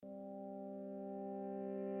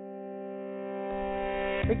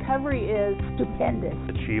Recovery is stupendous.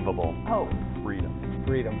 Achievable. Hope. Freedom.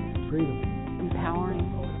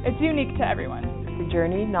 Empowering. It's unique to everyone. It's a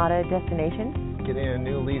journey, not a destination. Getting a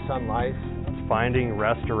new lease on life. Finding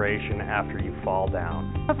restoration after you fall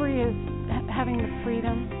down. Recovery is having the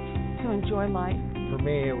freedom to enjoy life. For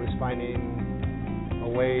me, it was finding a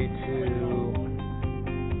way to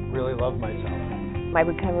really love myself. My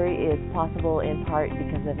recovery is possible in part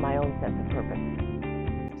because of my own sense of purpose.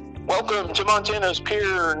 Welcome to Montana's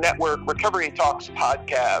Peer Network Recovery Talks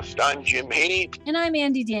podcast. I'm Jim Haney. And I'm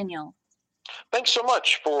Andy Daniel. Thanks so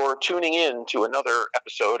much for tuning in to another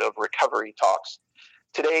episode of Recovery Talks.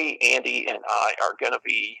 Today, Andy and I are going to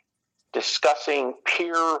be discussing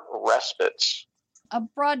peer respites. A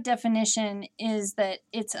broad definition is that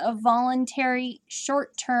it's a voluntary,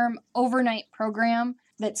 short-term, overnight program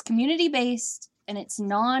that's community-based and it's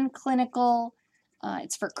non-clinical.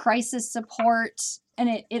 It's for crisis support,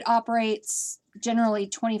 and it operates generally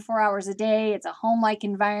 24 hours a day. It's a home-like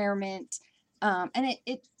environment, and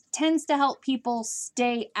it tends to help people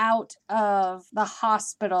stay out of the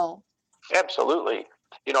hospital. Absolutely.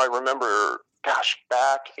 You know, I remember,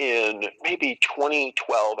 back in maybe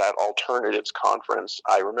 2012 at Alternatives Conference,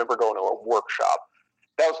 I remember going to a workshop.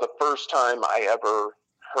 That was the first time I ever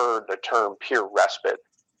heard the term peer respite.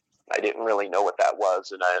 I didn't really know what that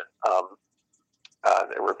was, and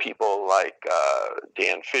there were people like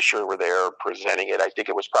Dan Fisher were there presenting it. I think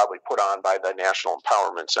it was probably put on by the National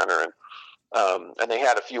Empowerment Center, and they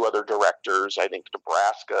had a few other directors. I think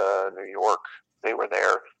Nebraska, New York, they were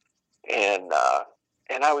there, and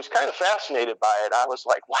I was kind of fascinated by it. I was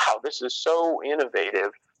like, wow, this is so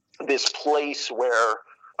innovative. This place where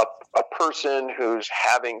a person who's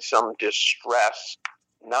having some distress,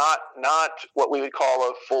 not what we would call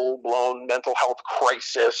a full-blown mental health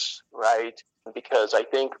crisis, right? Because I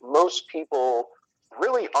think most people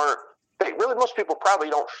most people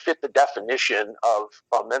probably don't fit the definition of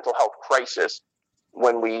a mental health crisis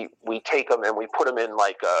when we take them and we put them in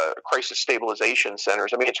like crisis stabilization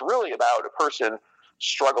centers. I mean, it's really about a person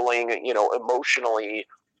struggling, emotionally,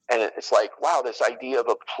 and it's like, wow, this idea of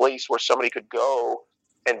a place where somebody could go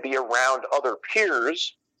and be around other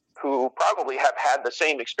peers who probably have had the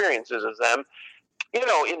same experiences as them,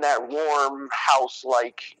 in that warm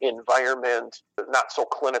house-like environment, not so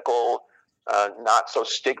clinical, not so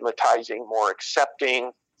stigmatizing, more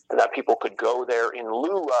accepting, and that people could go there in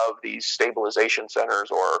lieu of these stabilization centers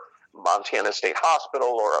or Montana State Hospital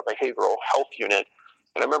or a behavioral health unit.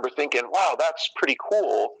 And I remember thinking, wow, that's pretty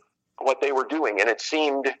cool what they were doing. And it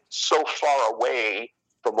seemed so far away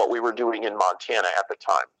from what we were doing in Montana at the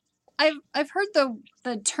time. I've heard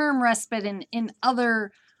the term respite in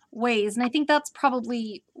other ways, and I think that's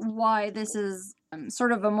probably why this is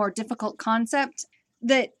sort of a more difficult concept.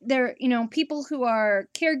 That there, people who are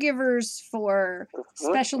caregivers for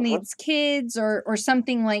special needs kids or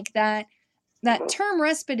something like that, that term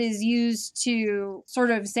respite is used to sort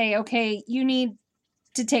of say, okay, you need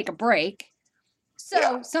to take a break.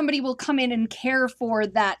 So somebody will come in and care for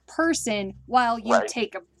that person while you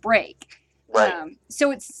take a break. Right.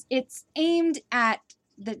 So it's aimed at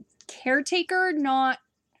the caretaker, not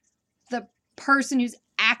the person who's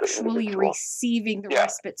actually receiving the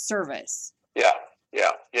respite service. Yeah.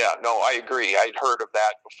 No, I agree. I'd heard of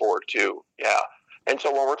that before too. Yeah. And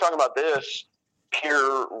so when we're talking about this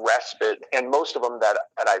peer respite, and most of them that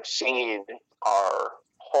I've seen are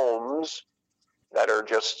homes that are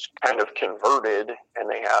just kind of converted, and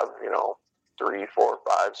they have, 3, 4,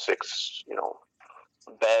 5, 6,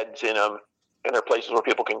 beds in them, and they're places where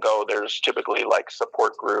people can go. There's typically like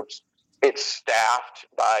support groups. It's staffed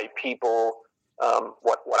by people,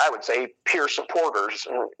 what I would say peer supporters,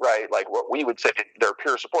 right? Like what we would say they're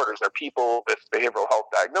peer supporters. They're people with behavioral health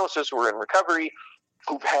diagnosis who are in recovery,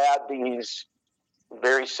 who've had these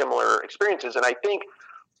very similar experiences. And I think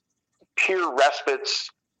peer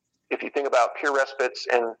respites, if you think about peer respites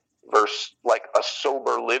and versus like a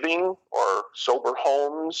sober living or sober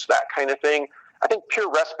homes, that kind of thing, I think peer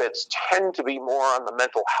respites tend to be more on the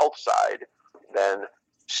mental health side than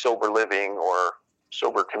sober living or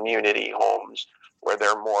sober community homes, where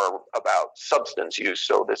they're more about substance use.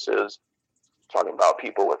 So this is talking about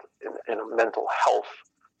people with in a mental health,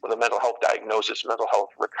 with a mental health diagnosis, mental health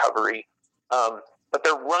recovery. But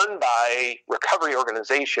they're run by recovery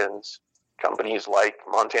organizations. Companies like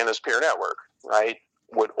Montana's Peer Network, right,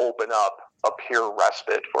 would open up a peer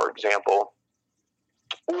respite, for example.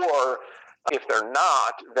 Or if they're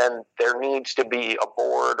not, then there needs to be a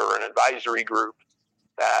board or an advisory group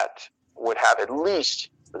that would have at least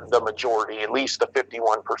the majority, at least the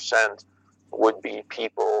 51% would be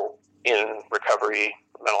people in recovery,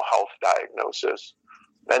 mental health diagnosis.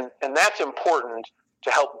 And that's important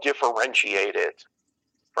to help differentiate it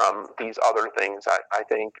from these other things, I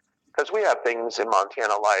think, because we have things in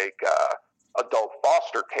Montana like adult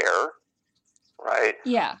foster care, right?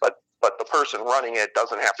 Yeah. But the person running it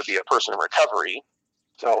doesn't have to be a person in recovery.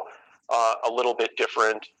 So a little bit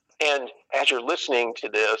different. And as you're listening to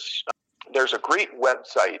this, there's a great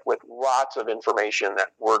website with lots of information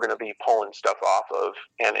that we're going to be pulling stuff off of,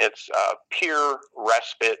 and it's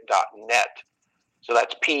peerrespite.net. So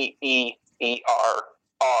that's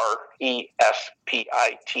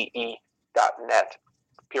PERRESPITE.net,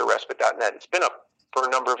 peerrespite.net. It's been up for a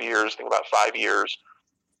number of years, I think about 5 years.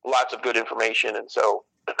 Lots of good information, and so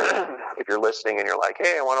if you're listening and you're like,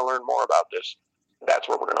 hey, I want to learn more about this, that's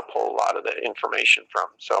where we're going to pull a lot of the information from.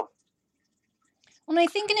 So. Well, I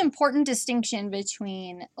think an important distinction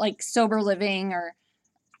between like sober living or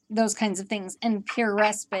those kinds of things and peer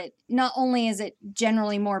respite, not only is it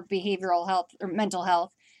generally more behavioral health or mental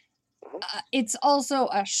health, it's also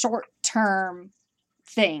a short-term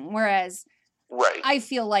thing. Whereas right. I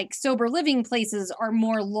feel like sober living places are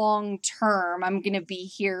more long-term. I'm going to be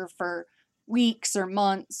here for weeks or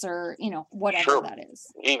months or, whatever sure. that is.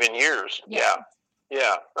 Even years. Yeah.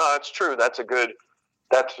 Yeah. No, that's true. That's a good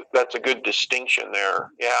distinction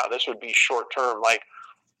there. Yeah. This would be short term. Like,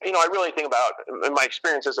 I really think about in my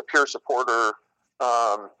experience as a peer supporter,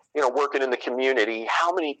 working in the community,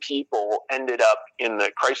 how many people ended up in the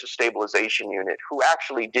crisis stabilization unit who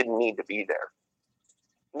actually didn't need to be there.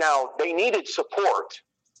 Now, they needed support,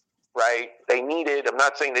 right? I'm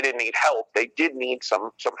not saying they didn't need help. They did need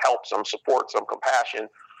some help, some support, some compassion,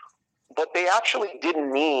 but they actually didn't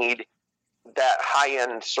need that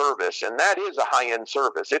high-end service, and that is a high-end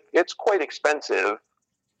service. It's quite expensive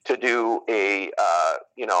to do a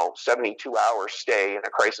 72-hour stay in a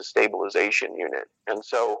crisis stabilization unit. And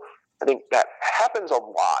so I think that happens a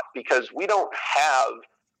lot because we don't have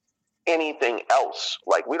anything else.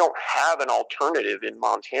 Like, we don't have an alternative in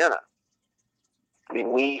Montana. I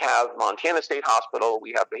mean, we have Montana State Hospital,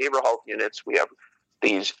 we have behavioral health units, we have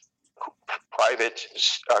these private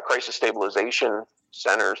crisis stabilization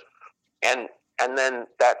centers, and then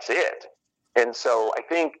that's it. And so I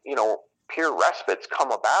think, peer respites come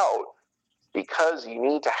about because you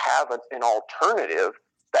need to have an alternative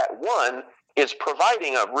that, one, is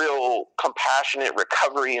providing a real compassionate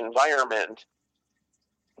recovery environment,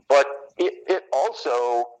 but it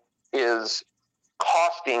also is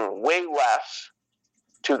costing way less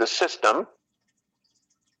to the system,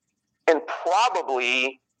 and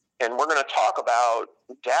probably, and we're going to talk about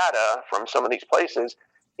data from some of these places,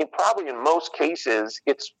 in most cases,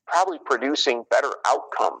 it's probably producing better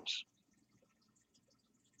outcomes.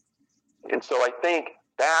 And so I think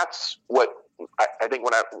that's what I think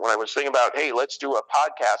when I was thinking about, hey, let's do a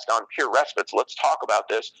podcast on peer respites, let's talk about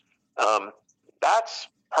this. That's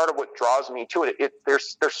part of what draws me to it.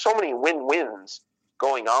 There's so many win-wins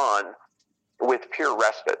going on with peer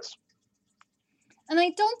respites. And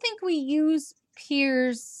I don't think we use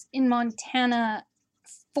peers in Montana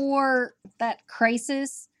for that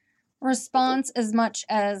crisis response as much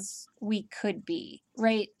as we could be,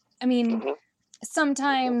 right? I mean,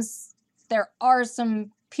 sometimes there are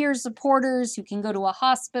some peer supporters who can go to a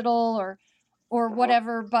hospital or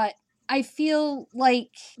whatever, but I feel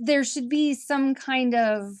like there should be some kind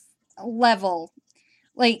of level,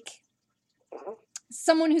 like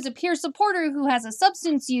someone who's a peer supporter who has a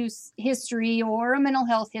substance use history or a mental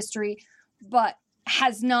health history, but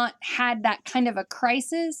has not had that kind of a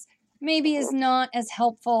crisis, maybe is not as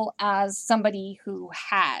helpful as somebody who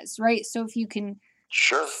has, right? So if you can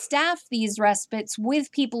staff these respites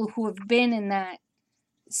with people who have been in that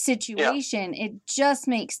situation, it just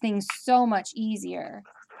makes things so much easier.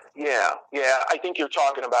 Yeah. I think you're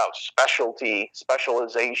talking about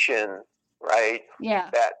specialization, right? Yeah.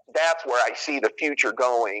 That's where I see the future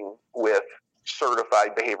going with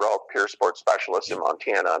certified behavioral health peer support specialists in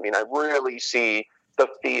Montana. I mean, I really see the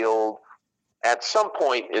field at some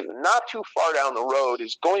point, not too far down the road,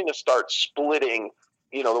 is going to start splitting,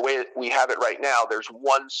 the way we have it right now. There's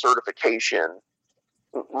one certification,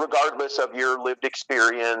 regardless of your lived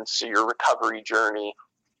experience, your recovery journey.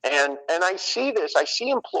 And I see this. I see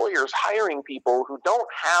employers hiring people who don't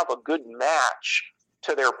have a good match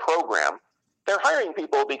to their program. They're hiring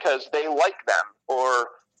people because they like them, or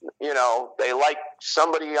they like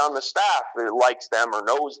somebody on the staff that likes them or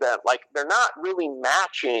knows them. Like, they're not really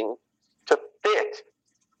matching to fit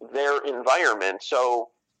their environment. So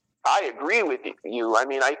I agree with you. I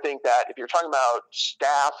mean, I think that if you're talking about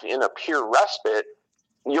staff in a peer respite,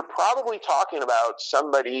 you're probably talking about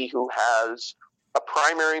somebody who has a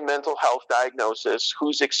primary mental health diagnosis,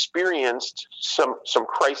 who's experienced some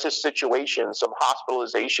crisis situations, some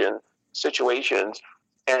hospitalization situations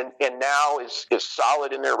and now is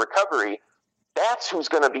solid in their recovery, that's who's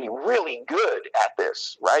going to be really good at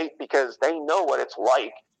this, right? Because they know what it's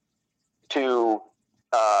like to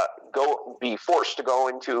be forced to go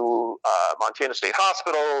into Montana State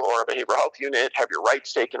Hospital or a behavioral health unit, have your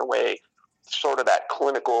rights taken away, sort of that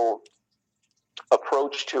clinical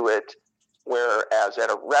approach to it. Whereas at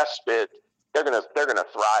a respite, they're gonna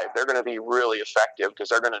thrive. They're gonna be really effective because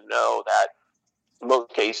they're gonna know that in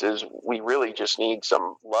most cases we really just need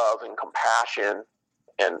some love and compassion,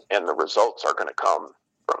 and the results are gonna come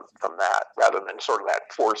from that, rather than sort of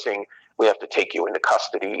that forcing. We have to take you into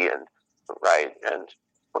custody and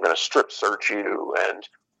we're gonna strip search you and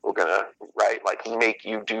we're gonna make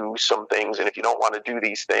you do some things, and if you don't want to do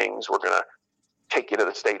these things, we're gonna take you to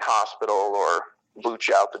the state hospital or boot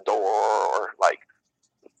you out the door, or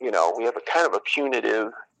we have a kind of a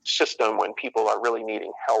punitive system when people are really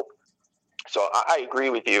needing help. So I agree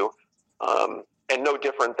with you, and no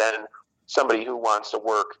different than somebody who wants to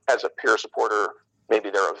work as a peer supporter. Maybe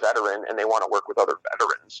they're a veteran and they want to work with other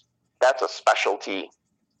veterans. That's a specialty,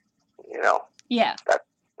 Yeah.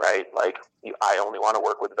 right? I only want to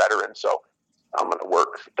work with veterans, so I'm going to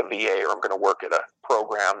work at the VA, or I'm going to work at a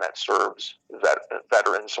program that serves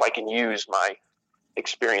veterans, so I can use my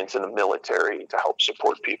experience in the military to help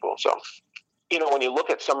support people. So, when you look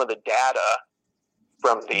at some of the data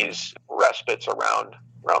from these respites around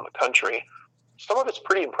the country, some of it's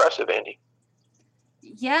pretty impressive, Andy.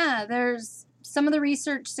 Yeah, there's some of the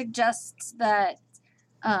research suggests that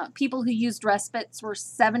people who used respites were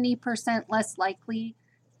 70% less likely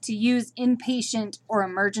to use inpatient or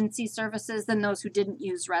emergency services than those who didn't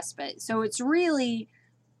use respite. So it's really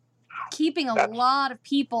keeping a lot of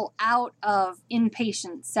people out of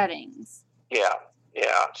inpatient settings. Yeah.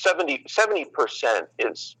 70%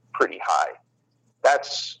 is pretty high.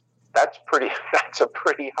 That's a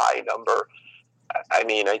pretty high number. I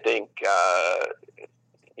mean, I think,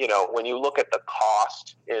 when you look at the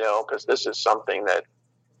cost, because this is something that,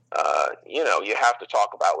 you have to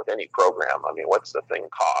talk about with any program. I mean, what's the thing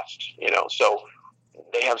cost? So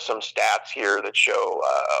they have some stats here that show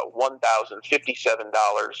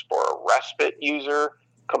 $1,057 for a respite user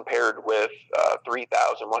compared with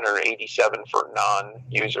 $3,187 for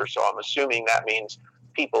non-user. So I'm assuming that means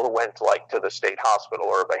people who went to the state hospital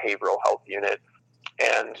or a behavioral health unit.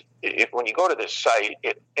 And when you go to this site,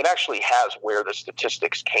 it actually has where the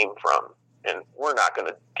statistics came from. And we're not going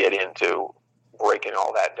to get into breaking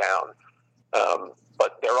all that down.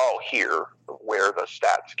 But they're all here where the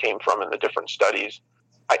stats came from in the different studies.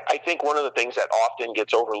 I think one of the things that often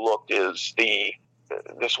gets overlooked is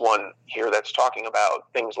this one here that's talking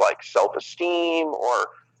about things like self-esteem or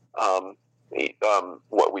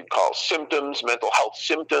what we'd call symptoms, mental health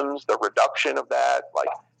symptoms, the reduction of that, like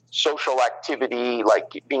social activity, like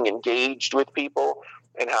being engaged with people,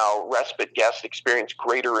 and how respite guests experience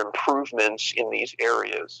greater improvements in these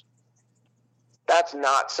areas. That's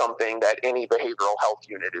not something that any behavioral health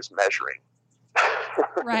unit is measuring.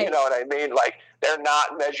 Right. You know what I mean? They're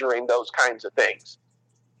not measuring those kinds of things.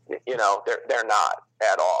 They're not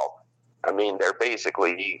at all. I mean, they're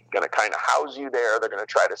basically going to kind of house you there. They're going to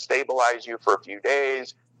try to stabilize you for a few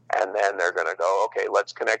days, and then they're going to go, okay,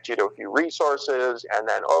 let's connect you to a few resources, and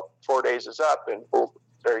then 4 days is up, and boom,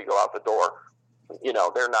 there you go out the door.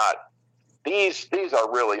 They're not. These are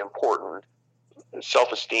really important.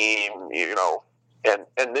 Self-esteem,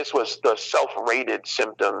 and this was the self-rated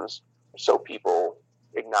symptoms. So people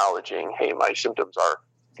acknowledging, hey, my symptoms are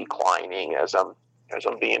declining as I'm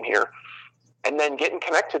being here. And then getting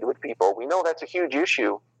connected with people. We know that's a huge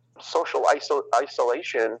issue. Social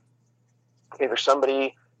isolation. If there's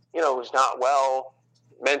somebody, who's not well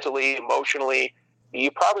mentally, emotionally,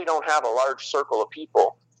 you probably don't have a large circle of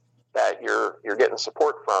people that you're getting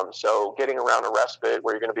support from. So getting around a respite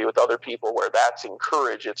where you're going to be with other people, where that's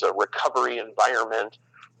encouraged, it's a recovery environment,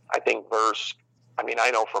 I think, I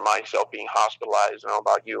know for myself being hospitalized, I don't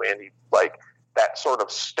know about you, Andy, that sort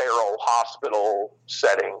of sterile hospital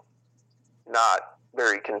setting, not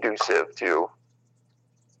very conducive to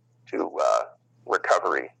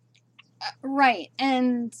recovery. Right.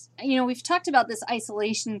 And, we've talked about this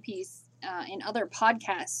isolation piece in other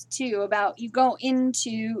podcasts too, about you go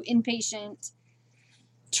into inpatient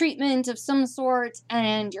treatment of some sort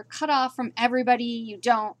and you're cut off from everybody. You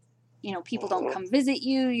don't, people don't come visit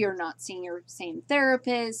you. You're not seeing your same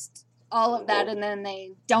therapist, all of that. And then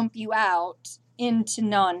they dump you out into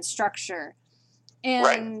non-structure.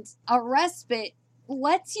 And a respite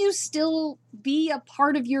lets you still be a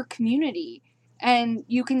part of your community, and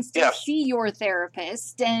you can still see your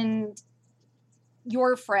therapist and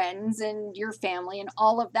your friends and your family and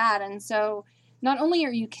all of that. And so not only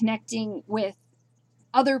are you connecting with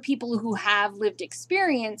other people who have lived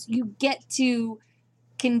experience, you get to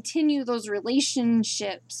continue those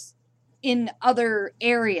relationships in other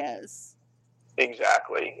areas.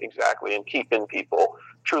 Exactly. And keeping people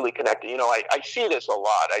truly connected. You know, I see this a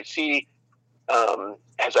lot. I see,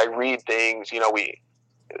 as I read things, you know,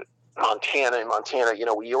 Montana, you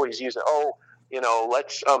know, we always use it. Oh, you know,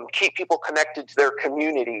 let's keep people connected to their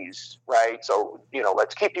communities, right? So, you know,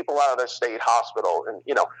 let's keep people out of the state hospital. And,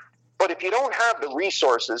 you know, but if you don't have the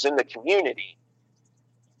resources in the community,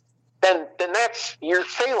 then that's, you're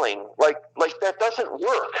failing. Like that doesn't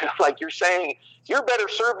work. Like you're saying, you're better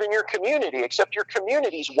served in your community, except your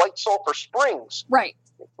community's White Sulphur Springs. Right.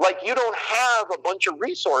 Like you don't have a bunch of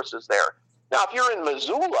resources there. Now, if you're in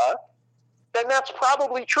Missoula, then that's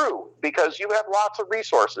probably true because you have lots of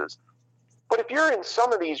resources. But if you're in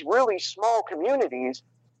some of these really small communities,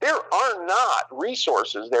 there are not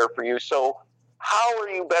resources there for you. So how are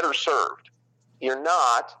you better served? You're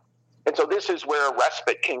not. And so this is where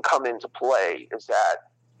respite can come into play, is that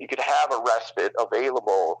you could have a respite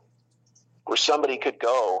available where somebody could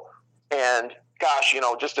go. And gosh, you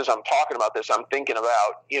know, just as I'm talking about this, I'm thinking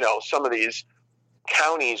about, you know, some of these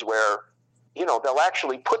counties where, you know, they'll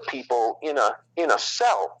actually put people in a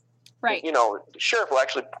cell. Right. You know, the sheriff will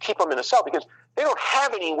actually keep them in a cell because they don't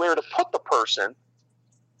have anywhere to put the person.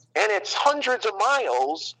 And it's hundreds of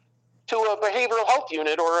miles to a behavioral health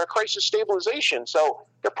unit or a crisis stabilization. So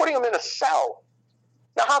they're putting them in a cell.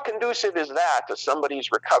 Now, how conducive is that to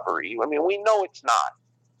somebody's recovery? I mean, we know it's not.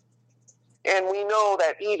 And we know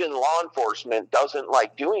that even law enforcement doesn't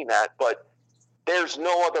like doing that, but there's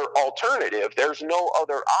no other alternative. There's no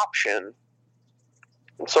other option.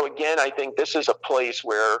 And so, again, I think this is a place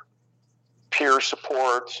where peer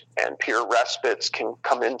support and peer respites can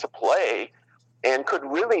come into play and could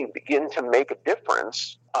really begin to make a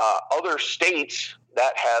difference. Other states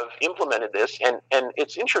that have implemented this, and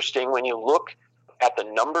it's interesting when you look at the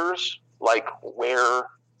numbers, like where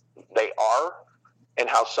they are, and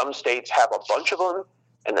how some states have a bunch of them,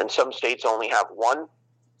 and then some states only have one.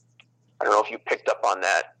 I don't know if you picked up on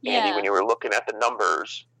that, Andy, when you were looking at the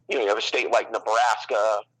numbers. You know, you have a state like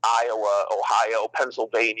Nebraska, Iowa, Ohio,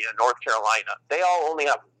 Pennsylvania, North Carolina. They all only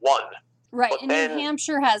have one. Right, but and then, New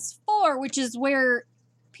Hampshire has 4, which is where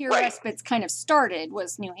peer respites kind of started,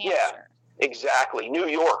 was New Hampshire. Yeah, exactly. New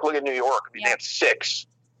York, look at New York. I mean, they have 6,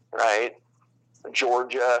 right?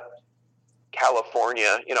 Georgia,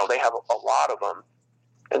 California, you know, they have a lot of them.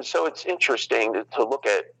 And so it's interesting to look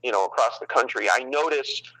at, you know, across the country. I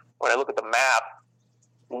noticed when I look at the map,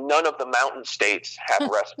 none of the mountain states have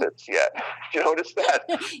respites yet. You notice that?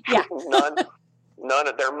 Yeah. None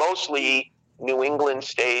of, they're mostly New England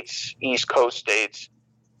states, East Coast states.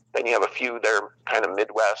 Then you have a few, they're kind of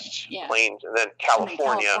Midwest, plains, and then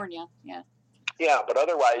California. Yeah, but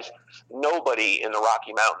otherwise, nobody in the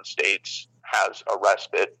Rocky Mountain states has a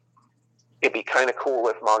respite. It'd be kind of cool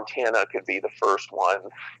if Montana could be the first one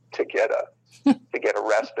to get a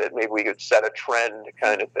respite. Maybe we could set a trend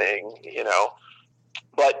kind of thing, you know.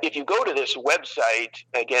 But if you go to this website,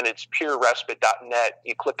 again, it's peerrespite.net.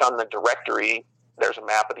 You click on the directory. There's a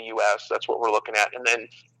map of the U.S. That's what we're looking at. And then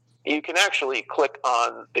you can actually click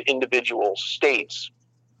on the individual states,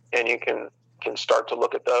 and you can start to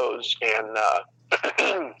look at those. And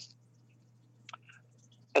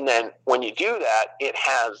and then when you do that, it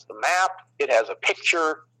has the map. It has a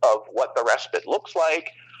picture of what the respite looks like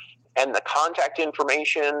and the contact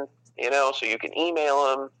information, you know, so you can email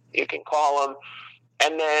them, you can call them.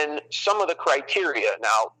 And then some of the criteria.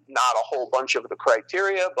 Now, not a whole bunch of the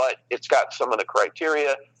criteria, but it's got some of the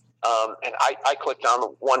criteria. And I clicked on the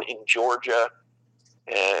one in Georgia.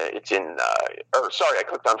 I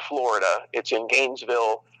clicked on Florida. It's in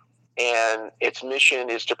Gainesville. And its mission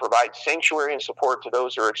is to provide sanctuary and support to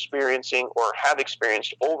those who are experiencing or have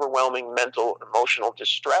experienced overwhelming mental and emotional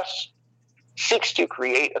distress. Seeks to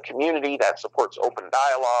create a community that supports open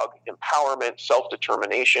dialogue, empowerment,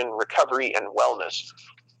 self-determination, recovery, and wellness.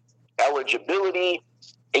 Eligibility,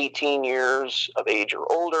 18 years of age or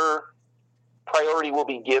older. Priority will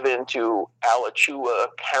be given to Alachua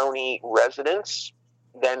County residents.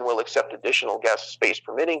 Then we'll accept additional guest space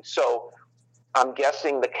permitting. So I'm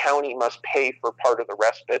guessing the county must pay for part of the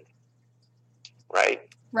respite, right?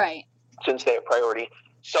 Right. Since they have priority.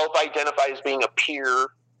 Self-identify as being a peer.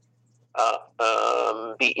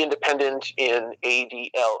 Be independent in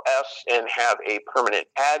ADLS and have a permanent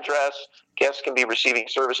address. Guests can be receiving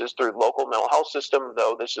services through local mental health system,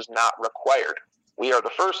 though this is not required. We are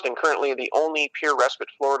the first and currently the only peer respite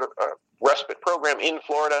program in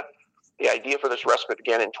Florida. The idea for this respite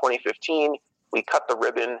began in 2015. We cut the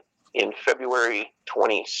ribbon in February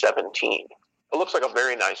 2017. It looks like a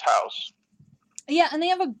very nice house. Yeah, and they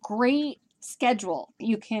have a great schedule.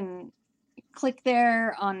 You can click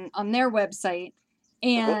there on their website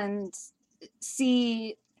and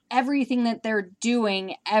see everything that they're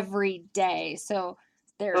doing every day. So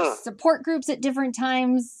there's support groups at different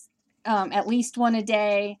times, at least one a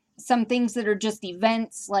day. Some things that are just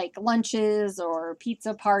events like lunches or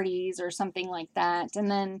pizza parties or something like that.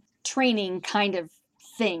 And then training kind of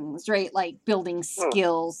things, right? Like building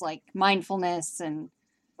skills like mindfulness and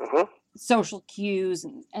social cues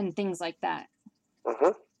and things like that.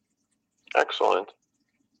 Excellent.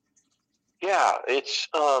 Yeah, it's,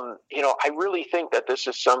 I really think that this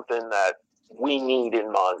is something that we need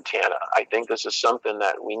in Montana. I think this is something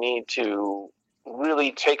that we need to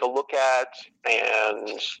really take a look at, and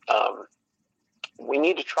we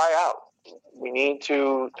need to try out. We need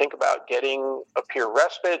to think about getting a peer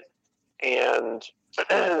respite and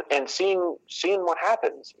seeing what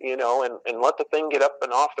happens, and let the thing get up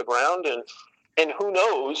and off the ground, and who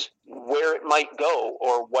knows where it might go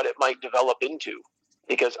or what it might develop into.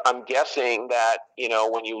 Because I'm guessing that,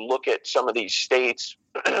 when you look at some of these states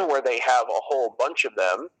where they have a whole bunch of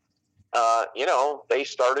them, they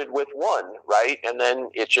started with one, right? And then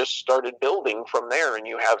it just started building from there, and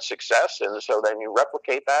you have success. And so then you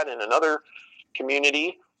replicate that in another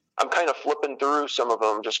community. I'm kind of flipping through some of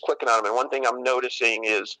them, just clicking on them. And one thing I'm noticing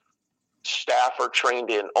is staff are trained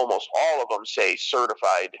in, almost all of them say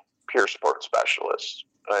certified peer support specialists.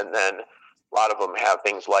 And then a lot of them have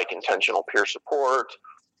things like intentional peer support,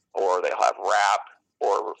 or they'll have RAP,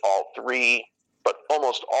 or all three. But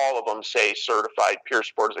almost all of them say certified peer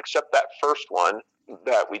supporters, except that first one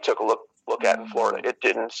that we took a look at in Florida. It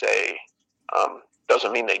didn't say,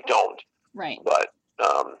 doesn't mean they don't. Right. But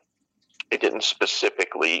it didn't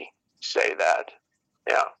specifically say that.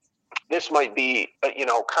 Yeah. This might be,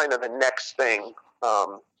 kind of the next thing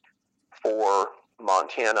for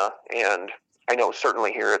Montana. And I know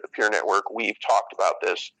certainly here at the Peer Network, we've talked about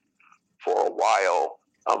this for a while.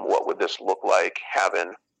 What would this look like,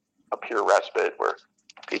 having a peer respite where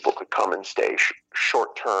people could come and stay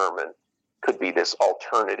short term, and could be this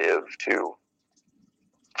alternative to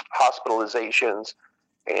hospitalizations.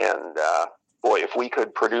 And boy, if we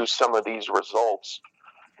could produce some of these results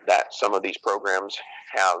that some of these programs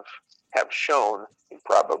have shown, you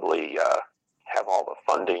probably have all the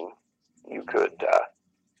funding you could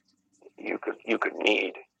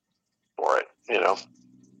need for it,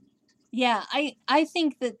 Yeah, I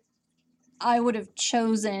think that I would have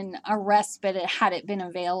chosen a respite had it been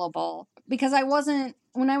available, because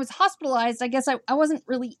when I was hospitalized, I guess I wasn't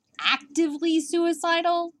really actively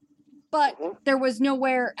suicidal, but there was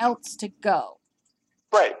nowhere else to go.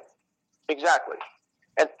 Right. Exactly.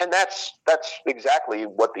 And that's exactly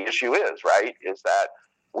what the issue is, right? Is that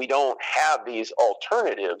we don't have these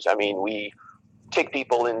alternatives. I mean, we take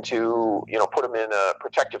people into, put them in a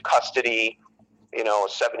protective custody, a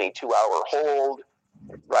 72-hour hold,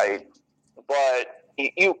 right? But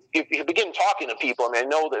if you begin talking to people, I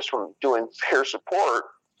know this from doing peer support,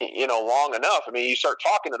 long enough. You start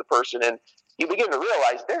talking to the person and you begin to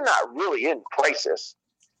realize they're not really in crisis.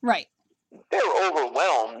 Right. They're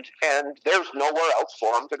overwhelmed, and there's nowhere else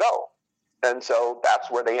for them to go. And so that's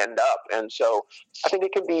where they end up. And so I think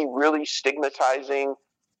it can be really stigmatizing,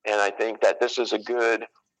 and I think that this is a good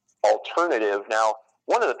alternative. Now,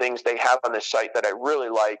 one of the things they have on this site that I really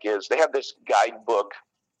like is they have this guidebook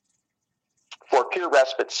for peer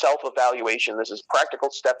respite self-evaluation. This is practical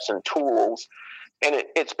steps and tools, and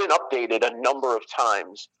it's been updated a number of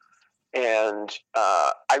times. And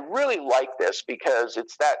I really like this because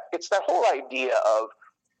it's that whole idea of,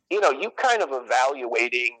 you kind of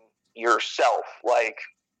evaluating yourself, like,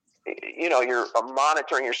 you're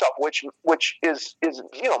monitoring yourself, which is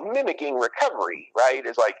mimicking recovery, right?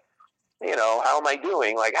 It's like, how am I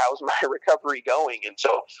doing? Like, how's my recovery going? And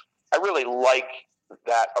so I really like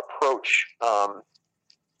that approach.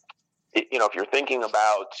 If you're thinking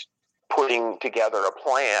about putting together a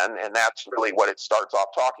plan, and that's really what it starts off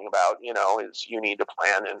talking about, is you need to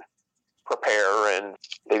plan and prepare, and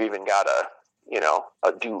they've even got a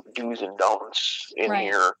do's and don'ts in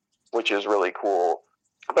here, which is really cool.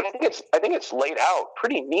 But I think it's laid out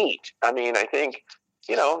pretty neat. I think,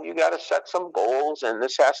 you got to set some goals, and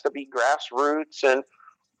this has to be grassroots, and,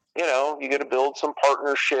 you got to build some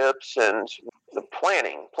partnerships, and the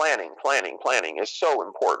planning is so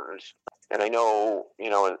important. And I know,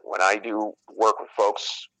 when I do work with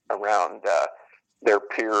folks around their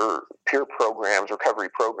peer programs, recovery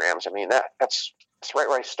programs, that's right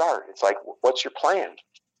where I start. It's like, what's your plan?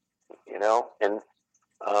 And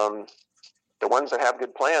the ones that have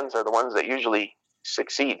good plans are the ones that usually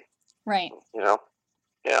succeed. Right.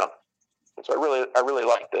 Yeah. So I really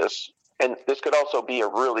like this. And this could also be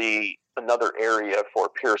another area for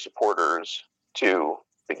peer supporters to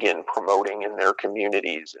begin promoting in their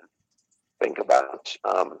communities and think about,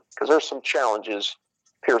 because there's some challenges,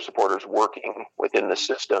 peer supporters working within the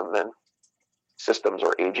system and systems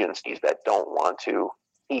or agencies that don't want to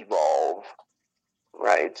evolve,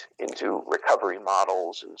 right, into recovery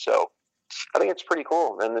models. And so I think it's pretty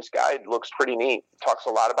cool. And this guide looks pretty neat. It talks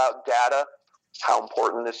a lot about data, how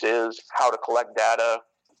important this is, how to collect data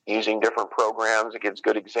using different programs. It gives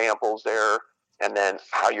good examples there, and then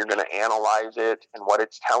how you're going to analyze it and what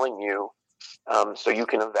it's telling you, so you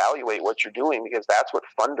can evaluate what you're doing, because that's what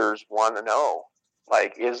funders want to know.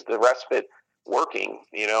 Like, is the respite working?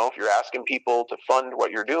 You know, if you're asking people to fund what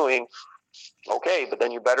you're doing, okay, but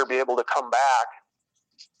then you better be able to come back.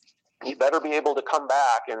 You better be able to come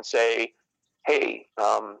back and say, hey,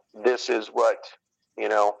 this is what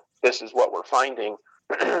we're finding.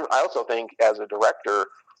 I also think as a director,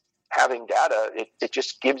 having data, it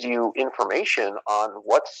just gives you information on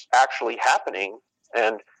what's actually happening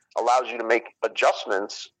and allows you to make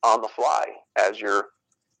adjustments on the fly as you're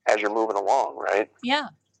moving along, right? Yeah.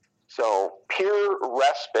 So peer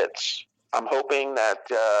respites, I'm hoping that,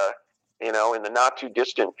 in the not too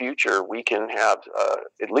distant future, we can have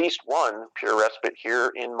at least one peer respite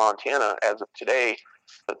here in Montana. As of today,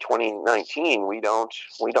 2019, we don't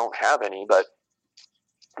have any, but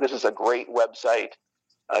this is a great website.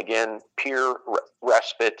 Again,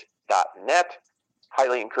 peerrespite.net.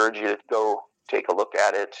 Highly encourage you to go take a look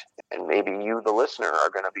at it, and maybe you, the listener, are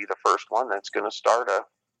going to be the first one that's going to start a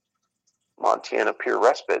Montana peer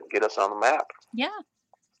respite, get us on the map. Yeah.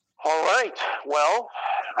 All right. Well,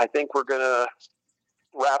 I think we're going to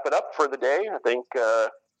wrap it up for the day. I think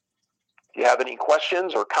if you have any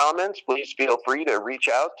questions or comments, please feel free to reach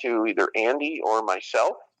out to either Andy or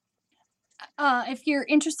myself. If you're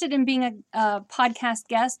interested in being a podcast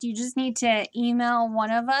guest, you just need to email one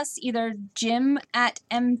of us, either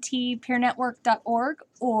jim@mtpeernetwork.org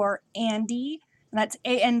or Andy, that's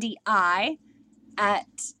ANDI,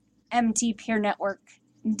 at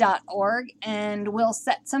mtpeernetwork.org, and we'll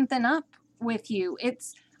set something up with you.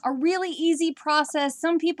 It's a really easy process.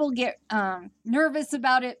 Some people get nervous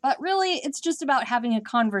about it, but really it's just about having a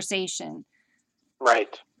conversation.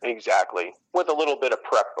 Right. Exactly. With a little bit of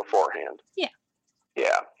prep beforehand. Yeah.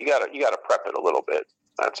 Yeah. You gotta prep it a little bit.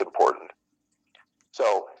 That's important.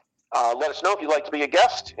 So let us know if you'd like to be a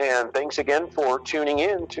guest, and thanks again for tuning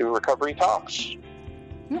in to Recovery Talks.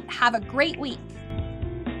 Have a great week.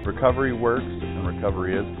 Recovery works and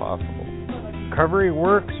recovery is possible. Recovery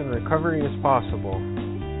works and recovery is possible.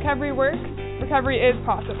 Recovery works, recovery is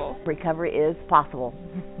possible. Recovery is possible.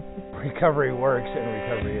 Recovery works and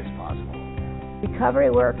recovery is possible. Recovery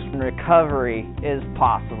works. Recovery is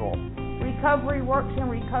possible. Recovery works and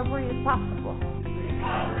recovery is possible.